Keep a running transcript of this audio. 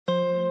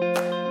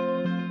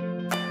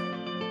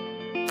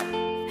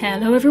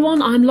Hello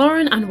everyone, I'm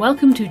Lauren and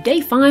welcome to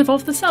day 5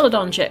 of the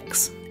Celadon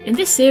chicks. In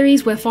this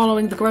series we're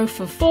following the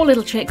growth of 4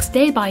 little chicks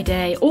day by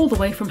day all the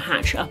way from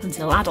hatch up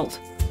until adult.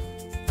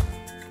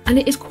 And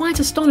it is quite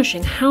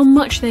astonishing how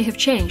much they have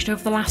changed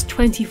over the last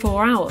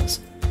 24 hours.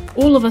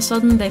 All of a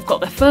sudden they've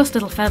got their first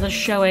little feathers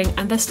showing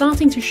and they're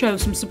starting to show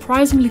some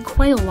surprisingly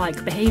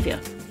quail-like behaviour.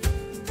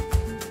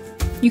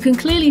 You can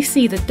clearly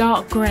see the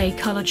dark grey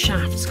coloured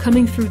shafts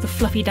coming through the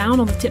fluffy down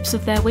on the tips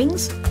of their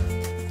wings.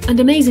 And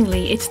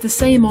amazingly, it's the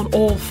same on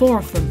all 4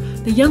 of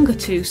them. The younger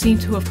 2 seem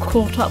to have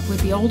caught up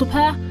with the older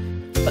pair,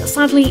 but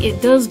sadly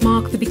it does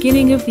mark the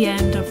beginning of the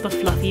end of the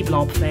fluffy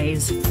blob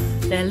phase.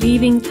 They're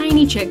leaving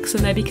tiny chicks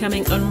and they're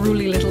becoming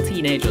unruly little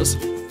teenagers.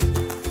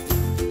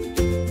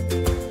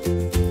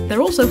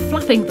 They're also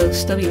flapping those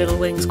stubby little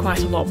wings quite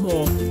a lot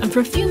more, and for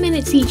a few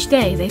minutes each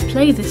day they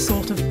play this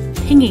sort of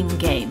pinging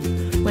game,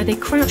 where they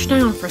crouch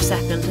down for a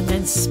second and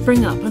then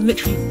spring up and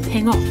literally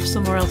ping off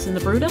somewhere else in the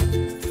brooder.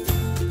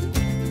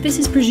 This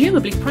is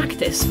presumably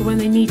practice for when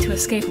they need to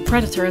escape a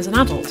predator as an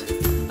adult,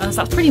 as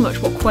that's pretty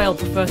much what quail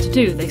prefer to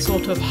do. They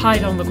sort of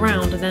hide on the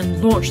ground and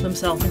then launch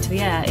themselves into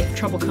the air if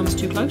trouble comes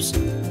too close.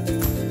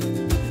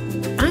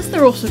 As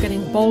they're also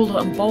getting bolder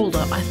and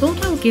bolder, I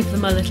thought I would give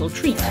them a little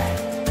treat,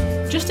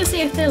 just to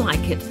see if they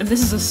like it, and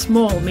this is a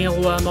small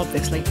mealworm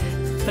obviously,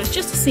 but it's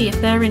just to see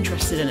if they're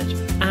interested in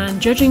it, and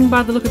judging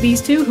by the look of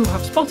these 2 who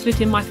have spotted it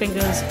in my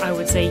fingers, I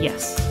would say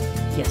yes.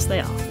 Yes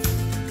they are.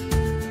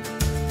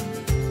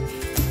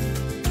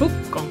 Oh,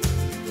 gone.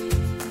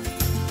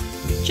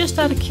 Just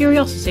out of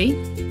curiosity,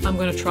 I'm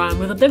going to try them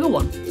with a bigger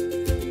one.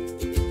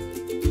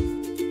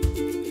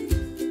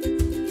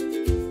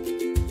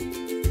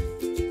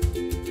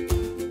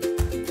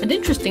 And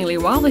interestingly,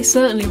 while they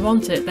certainly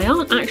want it, they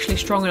aren't actually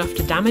strong enough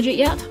to damage it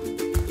yet.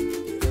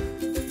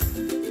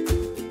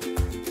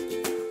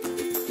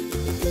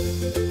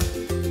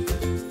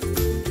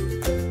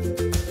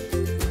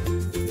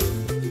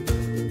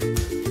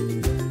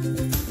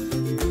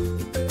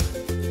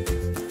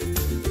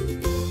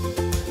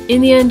 In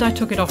the end, I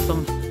took it off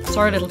them.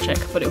 Sorry little chick,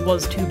 but it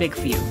was too big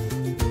for you.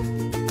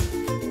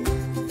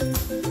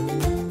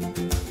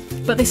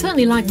 But they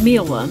certainly like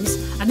mealworms,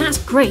 and that's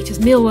great as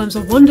mealworms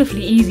are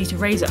wonderfully easy to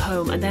raise at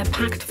home and they're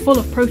packed full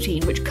of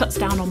protein which cuts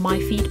down on my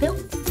feed bill.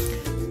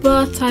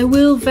 But I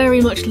will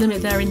very much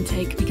limit their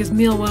intake because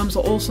mealworms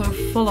are also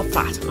full of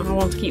fat and I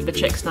want to keep the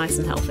chicks nice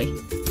and healthy.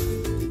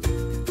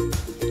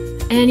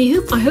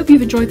 Anywho, I hope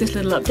you've enjoyed this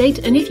little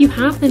update, and if you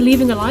have, then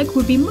leaving a like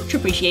would be much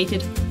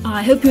appreciated.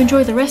 I hope you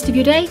enjoy the rest of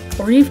your day,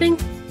 or evening,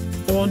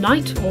 or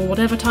night, or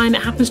whatever time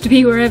it happens to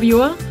be wherever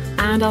you are,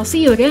 and I'll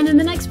see you again in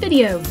the next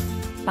video.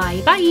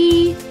 Bye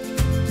bye!